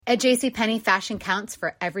At JCPenney, fashion counts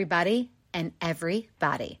for everybody and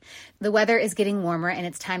everybody. The weather is getting warmer and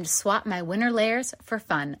it's time to swap my winter layers for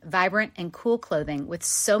fun, vibrant, and cool clothing. With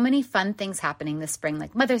so many fun things happening this spring,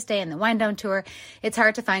 like Mother's Day and the Wind Down Tour, it's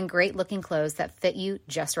hard to find great looking clothes that fit you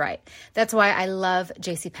just right. That's why I love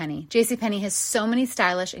JCPenney. JCPenney has so many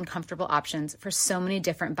stylish and comfortable options for so many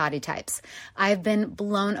different body types. I've been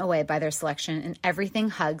blown away by their selection, and everything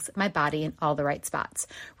hugs my body in all the right spots.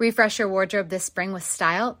 Refresh your wardrobe this spring with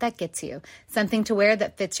style that gets you. Something to wear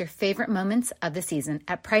that fits your favorite moments of the season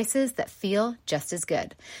at prices that feel just as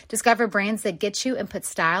good. Discover brands that get you and put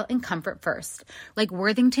style and comfort first, like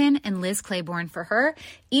Worthington and Liz Claiborne for her,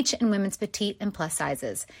 each in women's petite and plus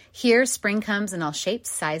sizes. Here, spring comes in all shapes,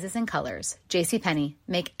 sizes, and colors. JCPenney,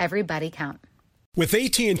 make everybody count. With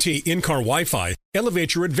AT&T in-car Wi-Fi,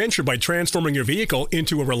 elevate your adventure by transforming your vehicle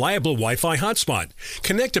into a reliable Wi-Fi hotspot.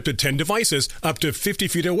 Connect up to 10 devices up to 50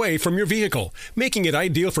 feet away from your vehicle, making it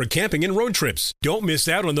ideal for camping and road trips. Don't miss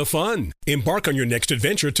out on the fun. Embark on your next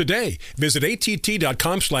adventure today. Visit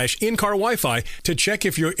att.com/in-car Wi-Fi to check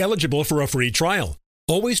if you're eligible for a free trial.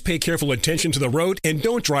 Always pay careful attention to the road and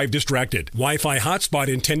don't drive distracted. Wi-Fi hotspot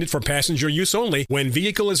intended for passenger use only when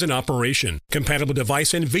vehicle is in operation. Compatible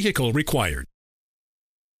device and vehicle required.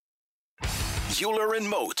 Mueller and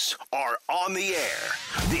Moats are on the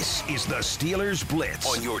air. This is the Steelers Blitz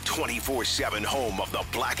on your 24/7 home of the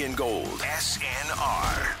black and gold.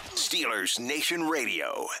 SNR, Steelers Nation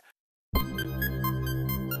Radio.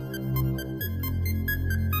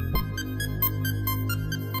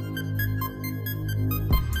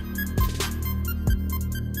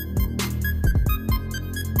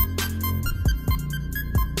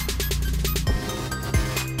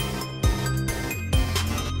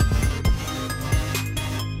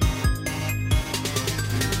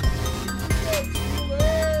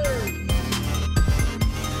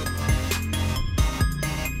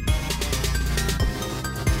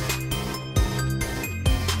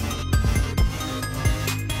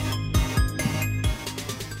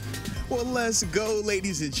 Let's go,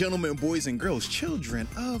 ladies and gentlemen, boys and girls, children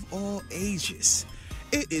of all ages.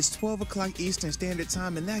 It is 12 o'clock Eastern Standard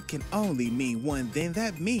Time, and that can only mean one thing.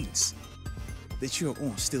 That means that you're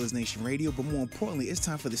on Steelers Nation Radio, but more importantly, it's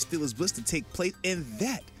time for the Steelers Blitz to take place, and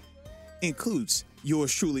that includes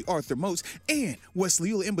yours truly, Arthur Moats, and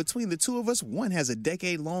Wesley Euler. In between the two of us, one has a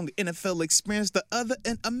decade-long NFL experience, the other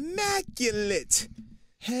an immaculate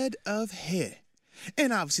head of hair.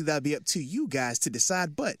 And obviously, that'll be up to you guys to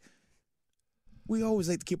decide, but we always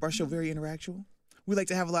like to keep our show very interactual. We like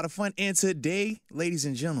to have a lot of fun. And today, ladies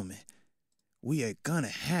and gentlemen, we are going to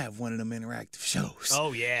have one of them interactive shows.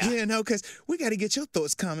 Oh, yeah. Yeah, no, because we got to get your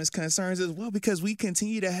thoughts, comments, concerns as well, because we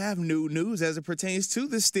continue to have new news as it pertains to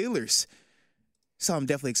the Steelers. So I'm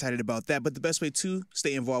definitely excited about that. But the best way to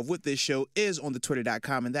stay involved with this show is on the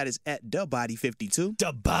Twitter.com, and that is at TheBody52.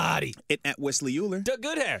 The Body. And at Wesley Euler. The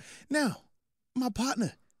Good Hair. Now, my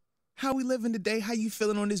partner. How we living today? How you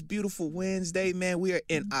feeling on this beautiful Wednesday, man? We are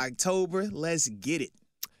in October. Let's get it.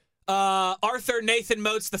 Arthur Nathan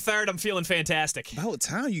Moats III. I'm feeling fantastic. About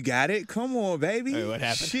time you got it. Come on, baby. Wait, what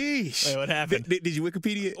happened? Sheesh. Wait, what happened? Did you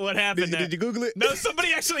Wikipedia? What happened? Did you Google it? No,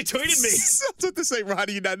 somebody actually tweeted me. Something to say, Ron,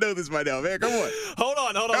 do you not know this by now, man? Come on. Hold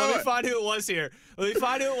on. Let me find who it was here. Let me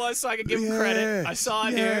find who it was so I can give him credit. I saw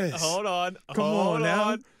it here. Hold on. Come on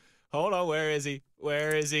now. Hold on. Where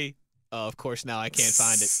is he? Oh, of course, now I can't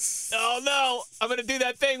find it. Oh, no. I'm going to do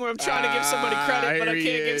that thing where I'm trying to give somebody credit, but I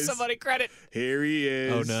can't give somebody credit. Here he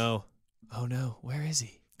is. Oh, no. Where is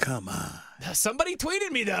he? Come on. Somebody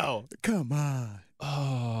tweeted me, though. Come on.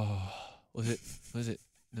 Oh. Was it?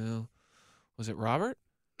 No. Was it Robert?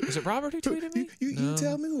 Was it Robert who tweeted me? You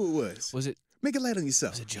tell me who it was. Was it? Make it light on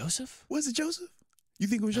yourself. Was it Joseph? Was it Joseph? You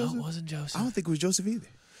think it was Joseph? No, it wasn't Joseph. I don't think it was Joseph either.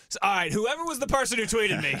 So, all right, whoever was the person who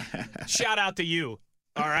tweeted me, shout out to you.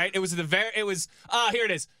 All right, here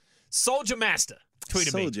it is. Soldier Master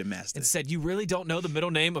tweeted me. Soldier Master. And said, you really don't know the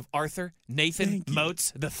middle name of Arthur Nathan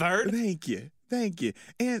Moats III? Thank you.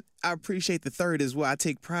 And I appreciate the third as well. I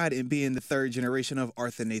take pride in being the third generation of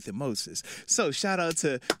Arthur Nathan Moses. So shout out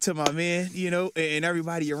to my man, and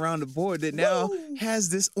everybody around the board that now has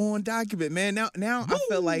this on document, man. Now I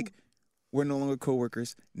feel like we're no longer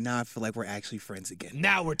coworkers. Now I feel like we're actually friends again.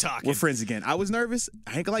 Now we're talking. We're friends again. I was nervous.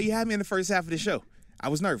 I ain't gonna lie, you had me in the first half of the show. I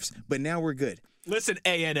was nervous, but now we're good. Listen,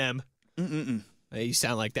 A&M. Hey, you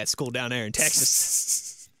sound like that school down there in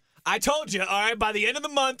Texas. I told you, all right, by the end of the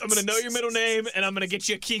month, I'm going to know your middle name, and I'm going to get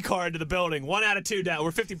you a key card to the building. 1 out of 2 down.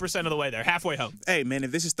 We're 50% of the way there, halfway home. Hey, man,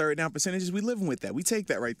 if this is third down percentages, we living with that. We take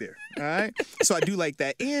that right there, all right? So I do like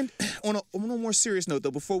that. And on a more serious note,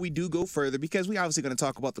 though, before we do go further, because we obviously going to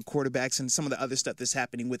talk about the quarterbacks and some of the other stuff that's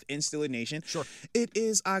happening within Steeler Nation. Sure. It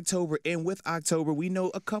is October, and with October, we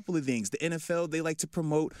know a couple of things. The NFL, they like to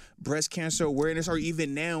promote breast cancer awareness, or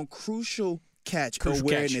even now, crucial catch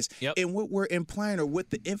awareness. Yep. And what we're implying, or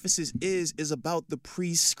what the emphasis is about the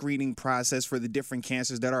pre-screening process for the different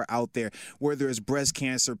cancers that are out there, whether it's breast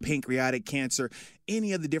cancer, pancreatic cancer,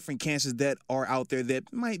 any of the different cancers that are out there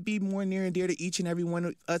that might be more near and dear to each and every one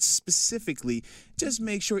of us specifically. Just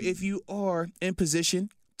make sure if you are in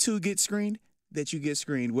position to get screened, that you get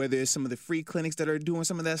screened, whether it's some of the free clinics that are doing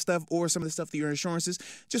some of that stuff or some of the stuff that your insurances.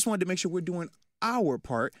 Just wanted to make sure we're doing our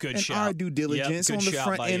part our due diligence on the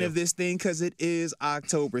front end of this thing, because it is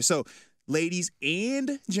October. So, ladies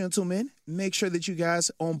and gentlemen, make sure that you guys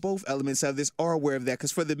on both elements of this are aware of that,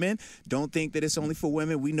 because for the men, don't think that it's only for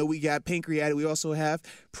women. We know we got pancreatic. We also have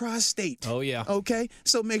prostate. Oh, yeah. Okay?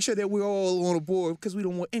 So make sure that we're all on a board, because we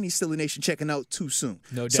don't want any Steeler Nation checking out too soon.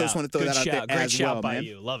 No doubt. So I just want to throw that out there Great as shout well, by man.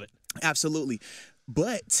 you. Love it. Absolutely.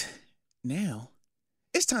 But now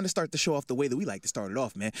it's time to start the show off the way that we like to start it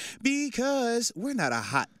off, man, because we're not a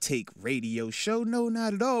hot take radio show. No,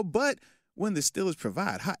 not at all. But when the Steelers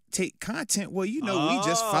provide hot take content, well, we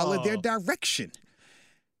just followed their direction.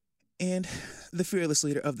 And the fearless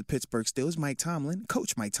leader of the Pittsburgh Steelers, Mike Tomlin,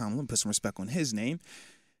 Coach Mike Tomlin, put some respect on his name,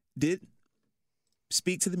 did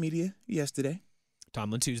speak to the media yesterday.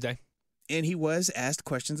 Tomlin Tuesday. And he was asked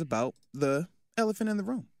questions about the elephant in the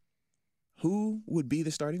room. Who would be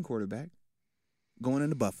the starting quarterback going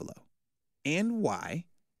into Buffalo, and why?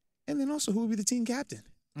 And then also, who would be the team captain?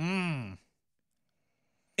 And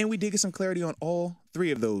we did get some clarity on all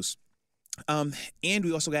three of those. And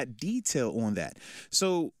we also got detail on that.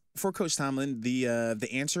 So for Coach Tomlin, the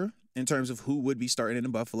answer in terms of who would be starting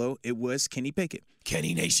in Buffalo, it was Kenny Pickett.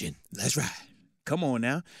 Kenny Nation. That's right. Come on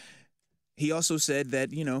now. He also said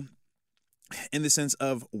that, in the sense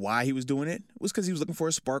of why he was doing it, was because he was looking for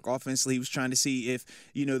a spark offensively. He was trying to see if,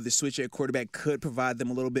 the switch at quarterback could provide them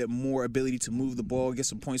a little bit more ability to move the ball, get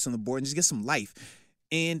some points on the board, and just get some life.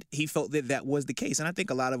 And he felt that that was the case. And I think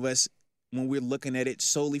a lot of us, when we're looking at it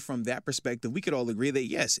solely from that perspective, we could all agree that,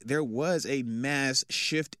 yes, there was a mass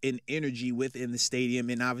shift in energy within the stadium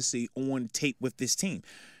and obviously on tape with this team.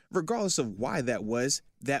 Regardless of why that was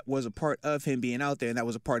a part of him being out there, and that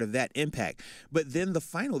was a part of that impact. But then the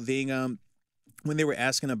final thing, when they were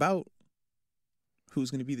asking about who's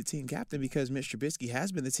going to be the team captain, because Mitch Trubisky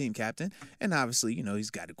has been the team captain, and obviously, he's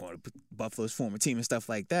got to go to Buffalo's former team and stuff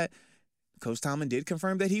like that, Coach Tomlin did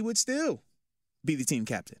confirm that he would still be the team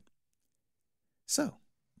captain. So,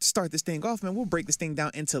 to start this thing off, man, we'll break this thing down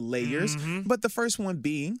into layers, but the first one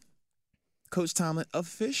being Coach Tomlin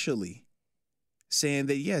officially saying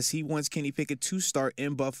that, yes, he wants Kenny Pickett to start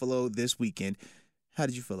in Buffalo this weekend. How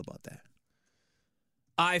did you feel about that?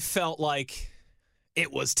 I felt like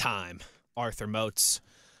it was time, Arthur Moats.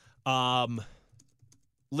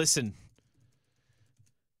 Listen,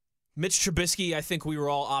 Mitch Trubisky, I think we were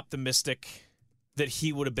all optimistic that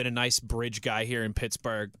he would have been a nice bridge guy here in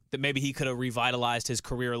Pittsburgh, that maybe he could have revitalized his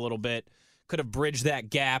career a little bit, could have bridged that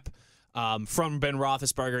gap from Ben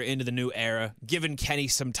Roethlisberger into the new era, given Kenny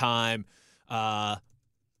some time,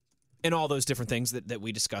 and all those different things that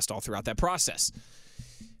we discussed all throughout that process.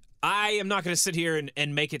 I am not going to sit here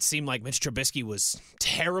and make it seem like Mitch Trubisky was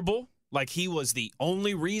terrible, like he was the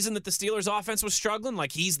only reason that the Steelers' offense was struggling,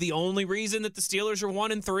 like he's the only reason that the Steelers are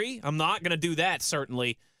 1-3. I'm not going to do that,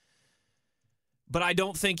 certainly. But I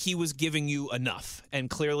don't think he was giving you enough, and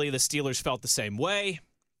clearly the Steelers felt the same way.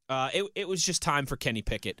 It was just time for Kenny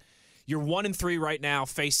Pickett. You're 1-3 right now,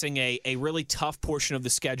 facing a really tough portion of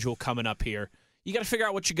the schedule coming up here. You got to figure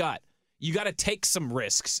out what you got. You got to take some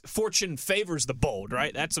risks. Fortune favors the bold,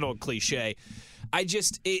 right? That's an old cliche.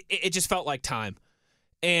 It just felt like time.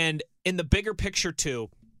 And in the bigger picture too,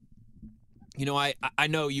 I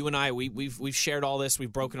know you and I we've shared all this,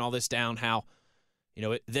 we've broken all this down. How,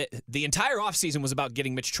 the entire offseason was about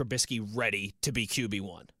getting Mitch Trubisky ready to be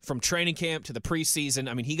QB1. From training camp to the preseason,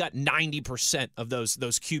 I mean, he got 90% of those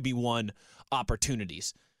QB1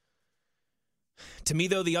 opportunities. To me,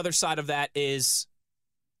 though, the other side of that is,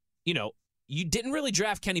 you didn't really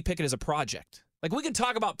draft Kenny Pickett as a project. Like, we can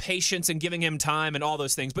talk about patience and giving him time and all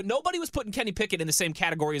those things, but nobody was putting Kenny Pickett in the same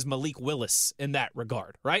category as Malik Willis in that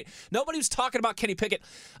regard, right? Nobody was talking about Kenny Pickett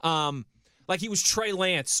like he was Trey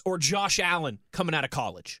Lance or Josh Allen coming out of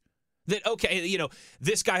college. That, okay,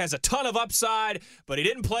 this guy has a ton of upside, but he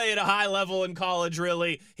didn't play at a high level in college,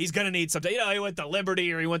 really. He's going to need something. He went to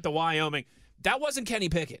Liberty or he went to Wyoming. That wasn't Kenny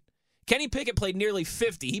Pickett. Kenny Pickett played nearly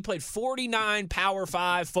 50. He played 49 Power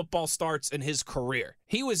 5 football starts in his career.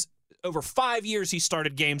 He was, over 5 years, he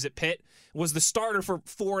started games at Pitt, was the starter for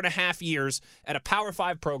 4.5 years at a Power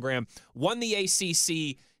 5 program, won the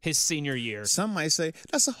ACC his senior year. Some might say,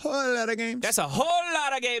 that's a whole lot of games. That's a whole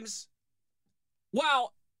lot of games.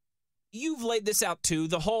 Well, you've laid this out too.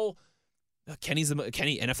 The whole Kenny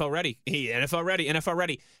NFL ready. NFL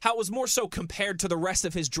ready. How it was more so compared to the rest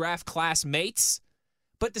of his draft class mates.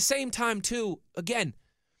 But at the same time too, again,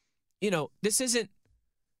 this isn't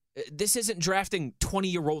drafting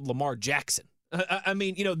 20-year-old Lamar Jackson. I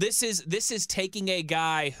mean, this is taking a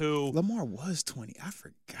guy who Lamar was 20. I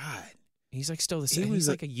forgot. He's like still the same. He's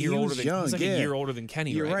like a year older than young, he's like a year older than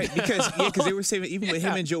Kenny. You're right. Because they were saying even with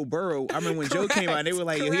him and Joe Burrow. I remember when Joe came out, they were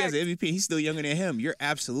like, he has an MVP. He's still younger than him. You're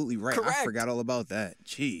absolutely right. I forgot all about that.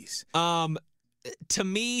 Jeez. To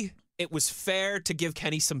me, it was fair to give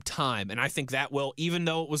Kenny some time, and I think that will, even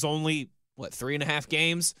though it was only 3.5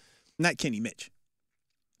 games. Not Kenny, Mitch.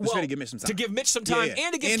 It's fair to give Mitch some time. To give Mitch some time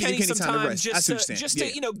and to give Kenny some time just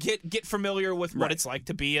to get familiar with what it's like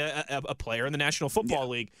to be a player in the National Football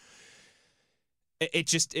League.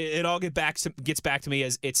 It all gets back to me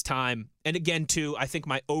as it's time. And again, too, I think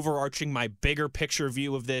my bigger picture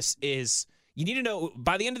view of this is you need to know,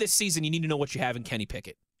 by the end of this season, you need to know what you have in Kenny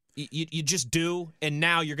Pickett. You just do, and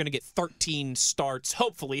now you're going to get 13 starts,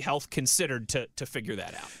 hopefully health considered, to figure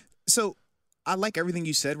that out. So I like everything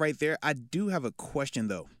you said right there. I do have a question,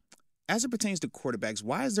 though. As it pertains to quarterbacks,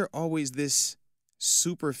 why is there always this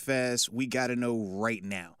super fast, we got to know right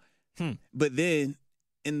now? But then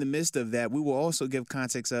in the midst of that, we will also give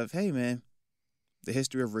context of, hey, man, the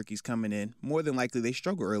history of rookies coming in, more than likely they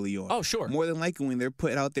struggle early on. Oh, sure. More than likely when they're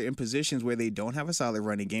put out there in positions where they don't have a solid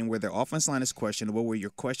running game, where their offense line is questionable, where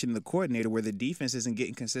you're questioning the coordinator, where the defense isn't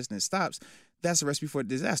getting consistent stops, that's a recipe for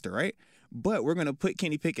disaster, right? But we're going to put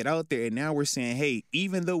Kenny Pickett out there, and now we're saying, hey,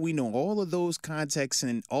 even though we know all of those contexts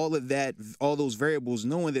and all of that, all those variables,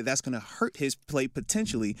 knowing that that's going to hurt his play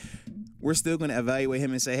potentially, we're still going to evaluate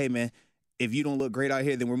him and say, hey, man, if you don't look great out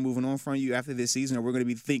here, then we're moving on from you after this season, or we're going to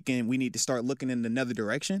be thinking we need to start looking in another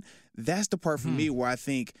direction. That's the part for me where I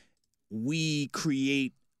think we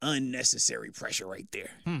create unnecessary pressure right there.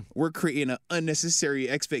 We're creating an unnecessary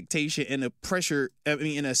expectation and a pressure,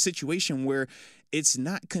 in a situation where it's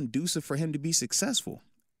not conducive for him to be successful.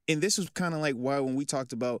 And this was kind of like why when we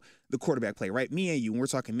talked about the quarterback play, right? Me and you, when we're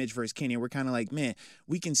talking Mitch versus Kenny, and we're kind of like, man,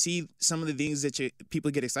 we can see some of the things that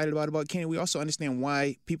people get excited about Kenny. We also understand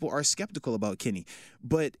why people are skeptical about Kenny.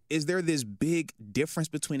 But is there this big difference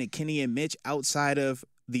between a Kenny and Mitch outside of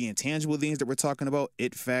the intangible things that we're talking about?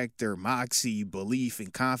 It factor, moxie, belief,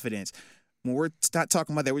 and confidence. When we're not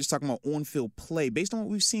talking about that, we're just talking about on-field play. Based on what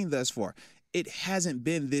we've seen thus far, it hasn't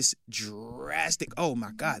been this drastic, oh,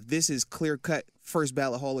 my God, this is clear-cut first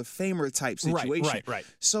ballot Hall of Famer type situation. Right.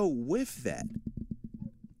 So with that,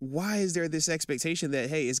 why is there this expectation that,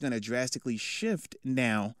 hey, it's going to drastically shift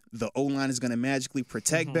now? The O-line is going to magically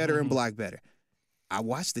protect better and block better. I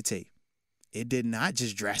watched the tape. It did not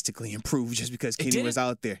just drastically improve just because Kenny was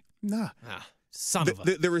out there. Nah.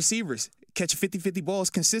 The receivers catch 50-50 balls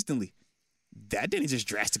consistently. That didn't just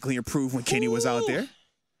drastically improve when Kenny was out there.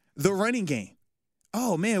 The running game.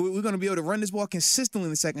 Oh, man, we're going to be able to run this ball consistently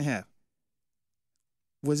in the second half.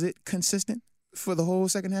 Was it consistent for the whole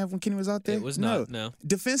second half when Kenny was out there? It was not, no.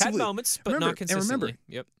 Defensively. Had moments, but not consistently.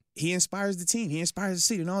 Remember, he inspires the team. He inspires the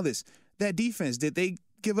city and all this. That defense, did they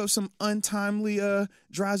give up some untimely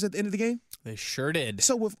drives at the end of the game? They sure did.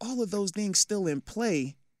 So with all of those things still in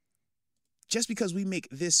play, just because we make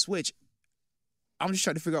this switch, I'm just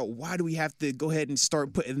trying to figure out why do we have to go ahead and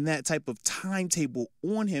start putting that type of timetable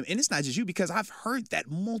on him? And it's not just you, because I've heard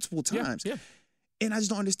that multiple times. Yeah. And I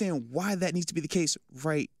just don't understand why that needs to be the case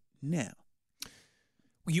right now.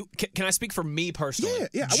 Can I speak for me personally?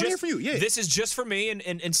 Yeah. I want to hear from you. Yeah. This is just for me and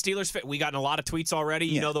Steelers. We gotten a lot of tweets already.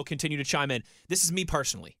 You know they'll continue to chime in. This is me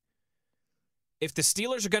personally. If the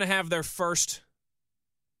Steelers are going to have their first,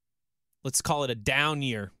 let's call it a down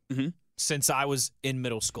year, since I was in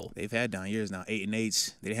middle school. They've had down years now, 8 and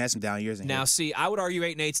 8s. They had some down years in now, here. See, I would argue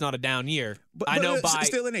 8 and 8's not a down year. But I know by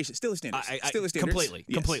still a nation, still a standard. Completely.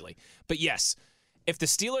 But yes, if the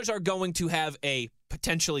Steelers are going to have a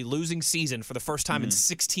potentially losing season for the first time in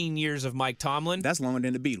 16 years of Mike Tomlin, that's longer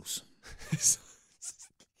than the Beatles.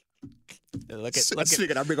 Look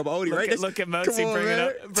at I bring up oldie, right? Look at Mozi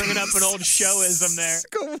bringing up an old showism there.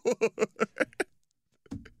 Come on.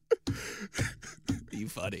 You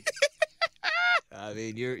funny. I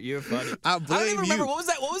mean, you're funny. I don't even remember you. What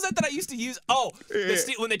was that I used to use? Oh,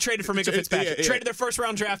 when they traded for Minka Fitzpatrick, traded their first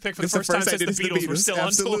round draft pick for the first time since the Beatles were still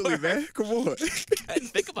on tour. Absolutely, man. Come on. I didn't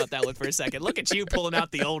think about that one for a second. Look at you pulling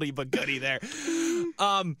out the oldie but goodie there.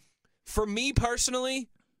 For me personally,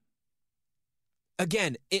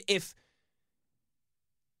 again, if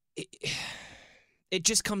it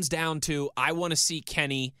just comes down to I want to see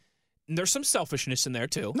Kenny. And there's some selfishness in there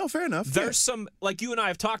too. No, fair enough. There's some, like you and I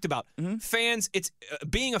have talked about, fans. It's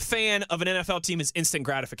being a fan of an NFL team is instant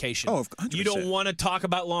gratification. Oh, 100%. You don't want to talk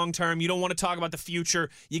about long term. You don't want to talk about the future.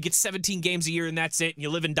 You get 17 games a year and that's it. And you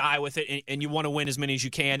live and die with it. And you want to win as many as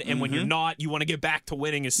you can. And when you're not, you want to get back to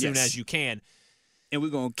winning as soon as you can. And we're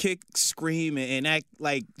going to kick, scream, and act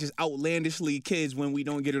like just outlandishly kids when we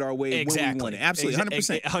don't get it our way when we want it. Absolutely,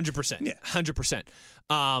 100%. 100%. Yeah.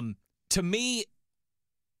 100%. To me,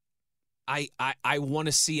 I want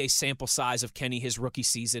to see a sample size of Kenny his rookie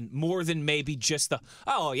season more than maybe just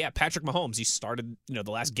Patrick Mahomes. He started the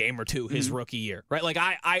last game or two his rookie year, right? Like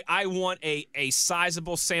I want a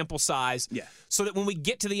sizable sample size so that when we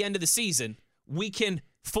get to the end of the season, we can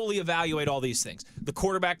fully evaluate all these things. The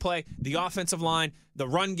quarterback play, the offensive line, the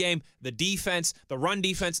run game, the defense, the run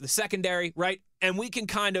defense, the secondary, right? And we can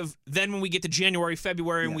kind of, then when we get to January,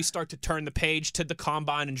 February, and we start to turn the page to the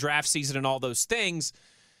combine and draft season and all those things,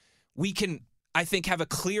 we can, I think, have a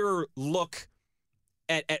clearer look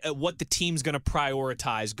at what the team's going to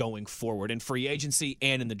prioritize going forward in free agency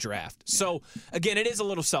and in the draft. Yeah. So, again, it is a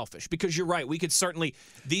little selfish because you're right. We could certainly,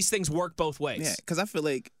 these things work both ways. Yeah, because I feel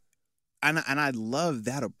like, and I love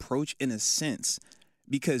that approach in a sense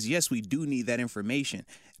because, yes, we do need that information.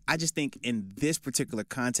 I just think in this particular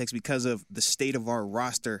context, because of the state of our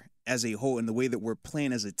roster as a whole and the way that we're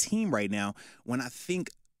playing as a team right now, when I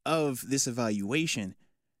think of this evaluation,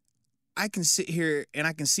 I can sit here and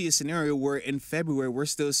I can see a scenario where in February we're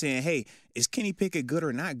still saying, hey, is Kenny Pickett good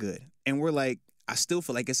or not good? And we're like, I still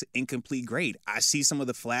feel like it's an incomplete grade. I see some of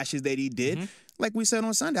the flashes that he did. Like we said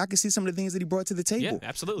on Sunday, I can see some of the things that he brought to the table. Yeah,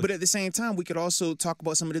 absolutely. But at the same time, we could also talk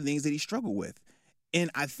about some of the things that he struggled with.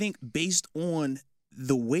 And I think based on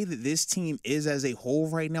the way that this team is as a whole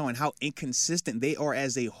right now and how inconsistent they are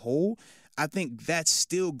as a whole, I think that's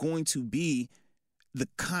still going to be the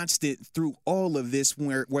constant through all of this,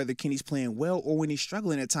 whether Kenny's playing well or when he's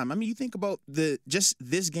struggling at times. I mean, you think about just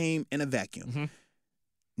this game in a vacuum.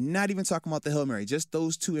 Not even talking about the Hail Mary, just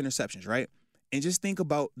those two interceptions, right? And just think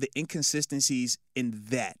about the inconsistencies in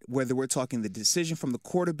that, whether we're talking the decision from the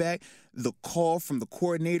quarterback, the call from the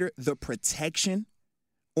coordinator, the protection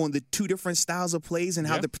on the two different styles of plays and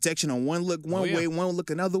how the protection on one look one way, one look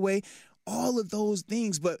another way, all of those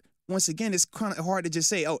things. But once again, it's kind of hard to just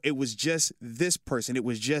say, oh, it was just this person. It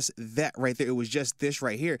was just that right there. It was just this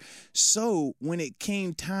right here. So when it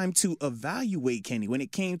came time to evaluate Kenny, when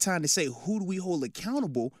it came time to say, who do we hold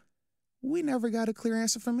accountable, we never got a clear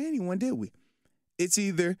answer from anyone, did we? It's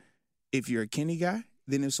either if you're a Kenny guy,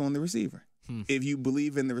 then it's on the receiver. If you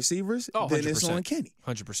believe in the receivers, then it's on Kenny.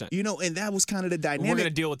 100%. And that was kind of the dynamic. We're going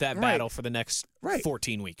to deal with that battle for the next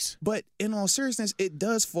 14 weeks. But in all seriousness, it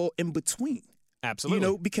does fall in between.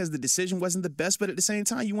 Absolutely. Because the decision wasn't the best, but at the same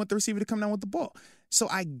time, you want the receiver to come down with the ball. So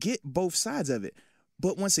I get both sides of it.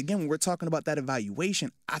 But once again, when we're talking about that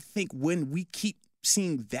evaluation, I think when we keep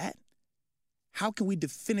seeing that, how can we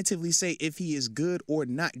definitively say if he is good or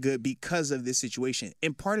not good because of this situation?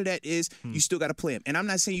 And part of that is you still got to play him. And I'm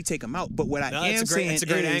not saying you take him out, but what I am saying it's a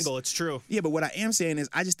great angle. It's true. Yeah, but what I am saying is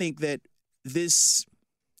I just think that this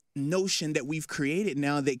notion that we've created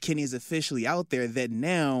now that Kenny is officially out there, that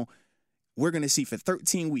now we're going to see for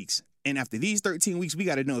 13 weeks. And after these 13 weeks, we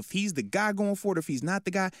got to know if he's the guy going forward or if he's not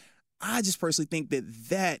the guy. I just personally think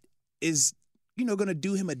that is, going to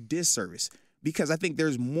do him a disservice. Because I think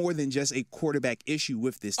there's more than just a quarterback issue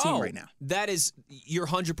with this team right now. You're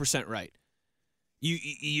 100% right.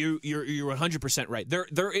 You're 100% right.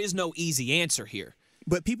 There is no easy answer here.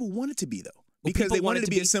 But people want it to be, though. Because they want it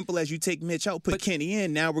to be as simple as you take Mitch out, put Kenny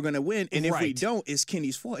in, now we're going to win. And if we don't, it's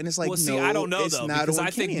Kenny's fault. And it's like, I don't know, though, because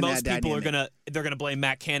I think most people are they're going to blame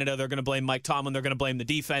Matt Canada, they're going to blame Mike Tomlin, they're going to blame the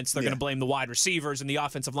defense, they're going to blame the wide receivers and the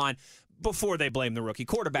offensive line before they blame the rookie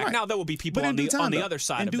quarterback. Right. Now, there will be people on the other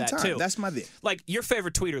side of that, too. That's my thing. Like, your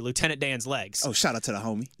favorite tweeter, Lieutenant Dan's Legs. Oh, shout out to the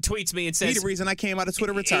homie. Tweets me and says... He's the reason I came out of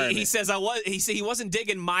Twitter retirement. He says, he wasn't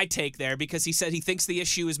digging my take there because he said he thinks the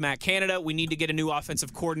issue is Matt Canada. We need to get a new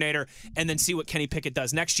offensive coordinator and then see what Kenny Pickett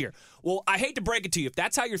does next year. Well, I hate to break it to you. If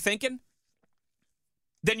that's how you're thinking,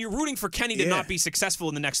 then you're rooting for Kenny to not be successful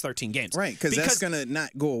in the next 13 games. Right, because that's going to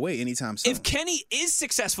not go away anytime soon. If Kenny is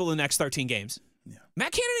successful in the next 13 games,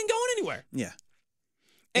 Matt Canada ain't going anywhere. Yeah.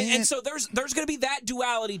 And so there's going to be that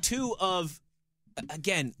duality, too, of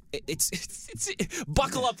again, it's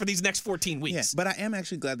buckle up for these next 14 weeks. Yeah, but I am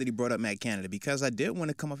actually glad that he brought up Matt Canada because I did want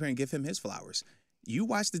to come up here and give him his flowers. You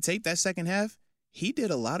watch the tape that second half, he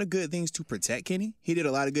did a lot of good things to protect Kenny. He did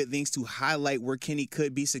a lot of good things to highlight where Kenny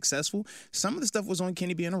could be successful. Some of the stuff was on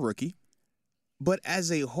Kenny being a rookie. But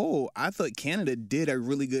as a whole, I thought Canada did a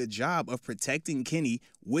really good job of protecting Kenny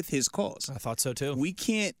with his calls. I thought so too. We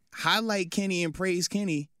can't highlight Kenny and praise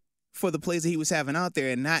Kenny for the plays that he was having out there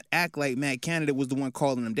and not act like Matt Canada was the one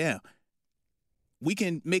calling him down. We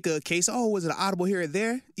can make a case, oh, was it an audible here or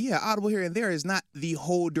there? Yeah, audible here and there is not the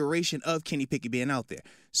whole duration of Kenny Pickett being out there.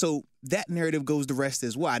 So that narrative goes the rest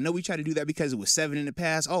as well. I know we try to do that because it was 7 in the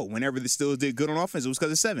past. Oh, whenever the Steelers did good on offense, it was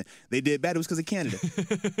because of 7. They did bad, it was because of Canada.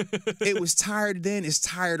 It was tired then, it's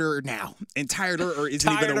tireder now. And tireder isn't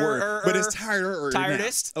even a word, but it's tireder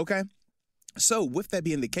Tiredest. now. Okay? So with that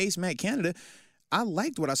being the case, Matt Canada, I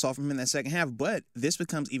liked what I saw from him in that second half, but this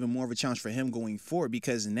becomes even more of a challenge for him going forward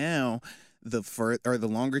because now the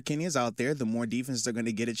longer Kenny is out there, the more defenses are going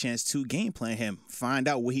to get a chance to game plan him, find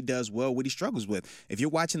out what he does well, what he struggles with. If you're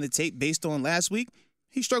watching the tape based on last week,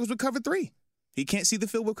 he struggles with cover 3. He can't see the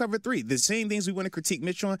field with cover 3. The same things we want to critique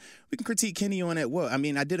Mitch on, we can critique Kenny on it. Well, I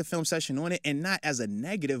mean, I did a film session on it, and not as a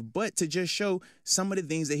negative, but to just show some of the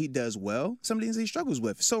things that he does well, some of the things that he struggles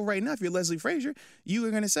with. So right now, if you're Leslie Frazier, you are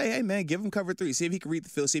going to say, hey, man, give him cover 3. See if he can read the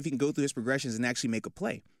field, see if he can go through his progressions and actually make a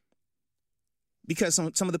play. Because some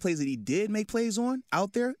of the plays that he did make plays on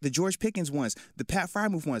out there, the George Pickens ones, the Pat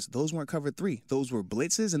Freiermuth ones, those weren't cover 3. Those were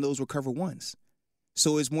blitzes, and those were cover 1s.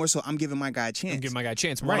 So it's more so I'm giving my guy a chance. I'm giving my guy a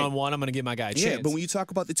chance. One-on-one, I'm going to give my guy a chance. Yeah, but when you talk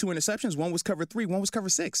about the 2 interceptions, one was cover 3, one was cover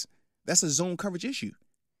 6. That's a zone coverage issue.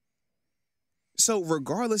 So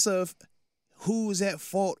regardless of who's at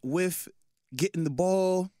fault with getting the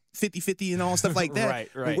ball 50-50 and all stuff like that,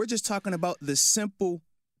 right. We're just talking about the simple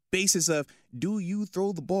basis of do you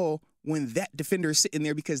throw the ball when that defender is sitting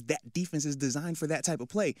there because that defense is designed for that type of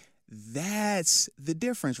play. That's the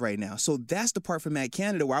difference right now. So that's the part for Matt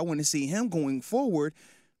Canada where I want to see him going forward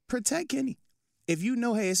protect Kenny. If you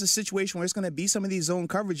know, hey, it's a situation where it's going to be some of these zone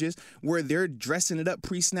coverages where they're dressing it up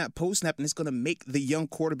pre-snap, post-snap, and it's going to make the young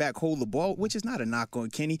quarterback hold the ball, which is not a knock on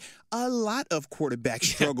Kenny. A lot of quarterbacks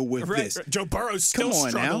struggle with this. Joe Burrow's still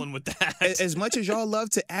struggling with that. As much as y'all love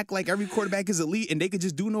to act like every quarterback is elite and they could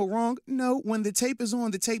just do no wrong, no, when the tape is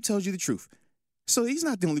on, the tape tells you the truth. So he's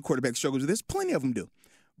not the only quarterback who struggles with this. Plenty of them do.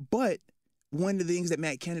 But one of the things that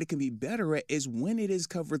Matt Canada can be better at is when it is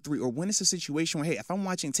cover 3 or when it's a situation where, hey, if I'm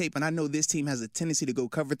watching tape and I know this team has a tendency to go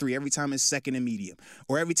cover 3 every time it's 2nd and medium,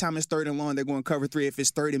 or every time it's 3rd and long, they're going cover 3. If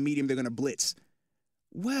it's 3rd and medium, they're going to blitz.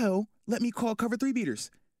 Well, let me call cover 3 beaters.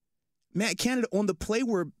 Matt Canada on the play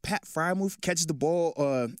where Pat Freiermuth catches the ball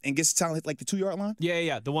and gets the hit like the 2-yard line.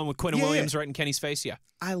 Yeah. The one with Quentin Williams right in Kenny's face, yeah.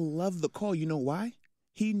 I love the call. You know why?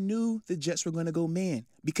 He knew the Jets were going to go man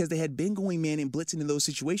because they had been going man and blitzing in those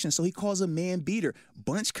situations. So he calls a man beater.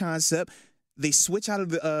 Bunch concept. They switch out of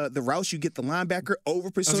the routes. You get the linebacker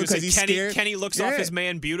over pursuing because he's scared. Kenny looks off his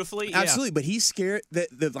man beautifully. Absolutely, but he's scared that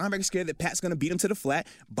the linebacker's scared that Pat's going to beat him to the flat.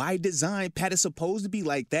 By design, Pat is supposed to be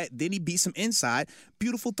like that. Then he beats him inside.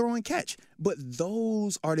 Beautiful throw and catch. But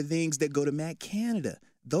those are the things that go to Matt Canada.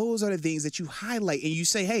 Those are the things that you highlight and you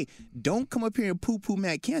say, hey, don't come up here and poo-poo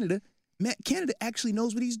Matt Canada. Matt Canada actually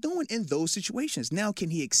knows what he's doing in those situations. Now,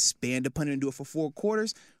 can he expand upon it and do it for 4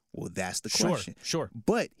 quarters? Well, that's the question. Sure.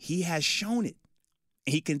 But he has shown it.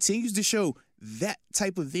 He continues to show that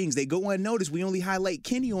type of things. They go unnoticed. We only highlight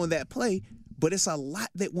Kenny on that play, but it's a lot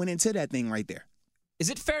that went into that thing right there.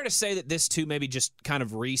 Is it fair to say that this, too, maybe just kind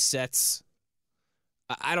of resets,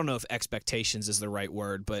 I don't know if expectations is the right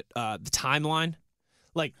word, but the timeline?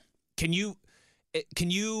 Like, can you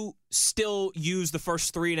still use the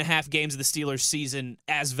first 3.5 games of the Steelers season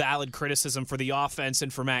as valid criticism for the offense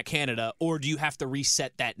and for Matt Canada, or do you have to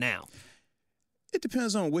reset that now? It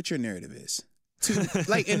depends on what your narrative is.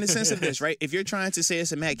 Like in the sense of this, right? If you're trying to say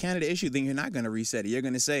it's a Matt Canada issue, then you're not going to reset it. You're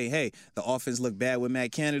going to say, hey, the offense looked bad with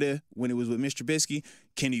Matt Canada when it was with Mr. Trubisky.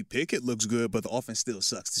 Kenny Pickett looks good, but the offense still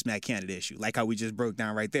sucks. It's Matt Canada issue, like how we just broke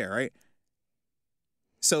down right there, right?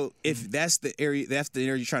 So if that's the area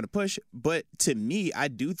you're trying to push. But to me, I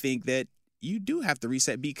do think that you do have to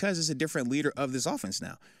reset because it's a different leader of this offense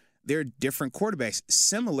now. They're different quarterbacks,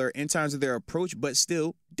 similar in terms of their approach, but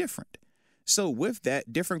still different. So with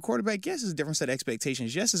that, different quarterback, yes, it's a different set of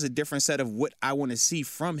expectations. Yes, it's a different set of what I want to see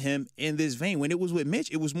from him in this vein. When it was with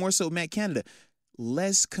Mitch, it was more so Matt Canada.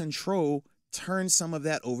 Less control, turn some of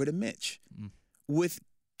that over to Mitch. With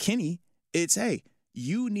Kenny, it's, hey,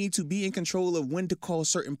 you need to be in control of when to call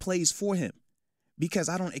certain plays for him because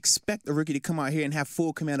I don't expect a rookie to come out here and have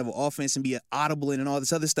full command of an offense and be an audible and all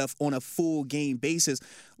this other stuff on a full game basis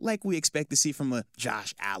like we expect to see from a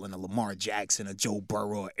Josh Allen, a Lamar Jackson, a Joe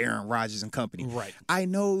Burrow, or Aaron Rodgers and company. Right. I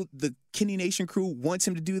know the Kenny Nation crew wants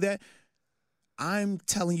him to do that. I'm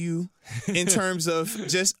telling you, in terms of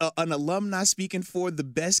just an alumni speaking for the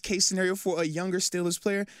best case scenario for a younger Steelers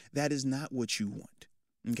player, that is not what you want.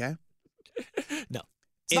 Okay? No.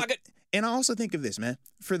 It's not good. And I also think of this, man,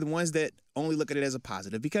 for the ones that only look at it as a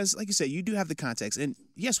positive, because, like you said, you do have the context. And,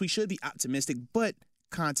 yes, we should be optimistic, but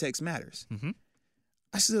context matters. Mm-hmm.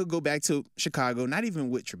 I still go back to Chicago, not even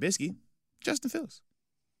with Trubisky, Justin Fields.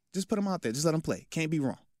 Just put him out there. Just let him play. Can't be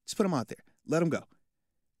wrong. Just put him out there. Let him go.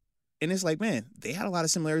 And it's like, man, they had a lot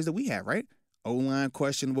of similarities that we have, right? O-line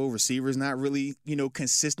questionable, receivers not really,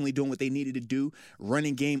 consistently doing what they needed to do,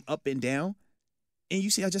 running game up and down. And you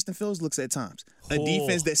see how Justin Fields looks at times. A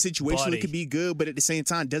defense that situationally could be good, but at the same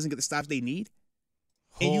time doesn't get the stops they need.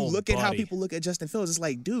 And you look at how people look at Justin Fields. It's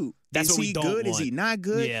like, dude, is he good? Is he not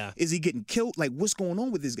good? Yeah. Is he getting killed? Like, what's going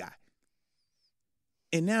on with this guy?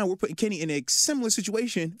 And now we're putting Kenny in a similar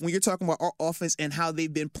situation when you're talking about our offense and how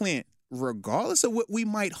they've been playing, regardless of what we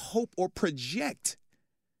might hope or project,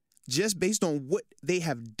 just based on what they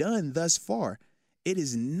have done thus far. It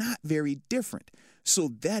is not very different. So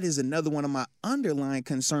that is another one of my underlying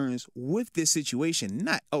concerns with this situation.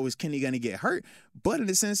 Not, is Kenny going to get hurt? But in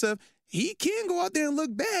the sense of he can go out there and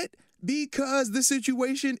look bad because the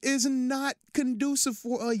situation is not conducive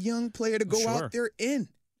for a young player to go out there in.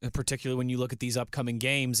 And particularly when you look at these upcoming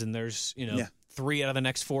games and there's, 3 out of the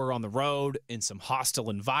next 4 on the road in some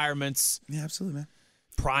hostile environments. Yeah, absolutely, man.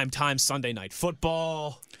 Prime time Sunday night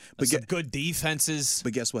football. But some good defenses.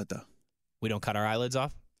 But guess what, though? We don't cut our eyelids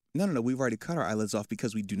off? No. We've already cut our eyelids off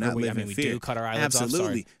because we do not live in fear. We do cut our eyelids off.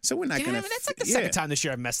 Absolutely. So we're not going to. That's like the second time this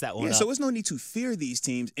year I've messed that one up. So there's no need to fear these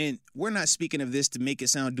teams. And we're not speaking of this to make it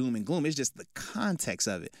sound doom and gloom. It's just the context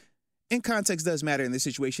of it. And context does matter in this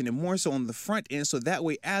situation, and more so on the front end. So that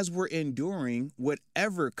way, as we're enduring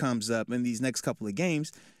whatever comes up in these next couple of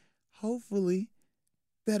games, hopefully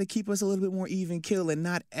that'll keep us a little bit more even keel and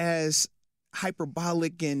not as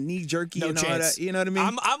hyperbolic and knee-jerky and all that. You know what I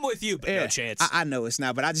mean? I'm with you, but no chance. I know it's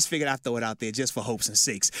not, but I just figured I'd throw it out there just for hopes and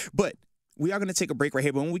sakes. But we are going to take a break right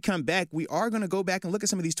here. But when we come back, we are going to go back and look at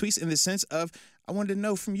some of these tweets in the sense of, I wanted to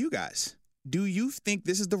know from you guys, do you think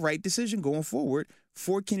this is the right decision going forward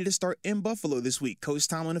for Kenny to start in Buffalo this week? Coach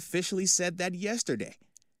Tomlin officially said that yesterday,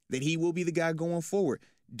 that he will be the guy going forward.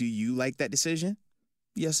 Do you like that decision?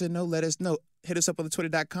 Yes or no? Let us know. Hit us up on the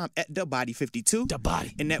Twitter.com at TheBody52. The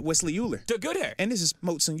Body. And that Wesley Euler. The good hair. And this is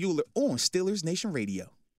Moats and Euler on Steelers Nation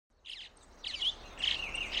Radio.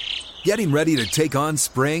 Getting ready to take on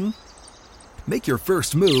spring? Make your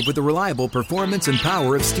first move with the reliable performance and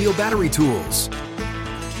power of Steel battery tools.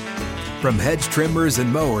 From hedge trimmers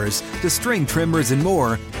and mowers to string trimmers and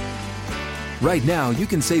more, right now you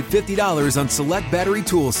can save $50 on select battery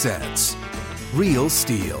tool sets. Real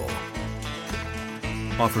Steel.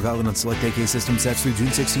 Offer valid on select AK system sets through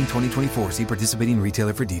June 16, 2024. See participating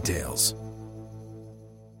retailer for details.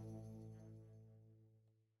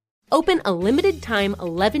 Open a limited-time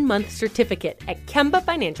 11-month certificate at Kemba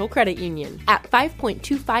Financial Credit Union. At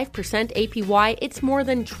 5.25% APY, it's more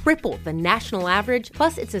than triple the national average,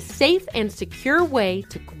 plus it's a safe and secure way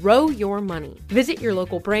to grow your money. Visit your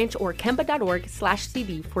local branch or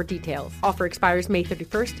kemba.org/cb for details. Offer expires May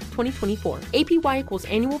 31st, 2024. APY equals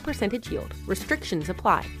annual percentage yield. Restrictions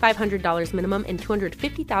apply. $500 minimum and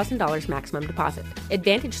 $250,000 maximum deposit.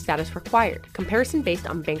 Advantage status required. Comparison based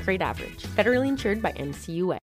on bank rate average. Federally insured by NCUA.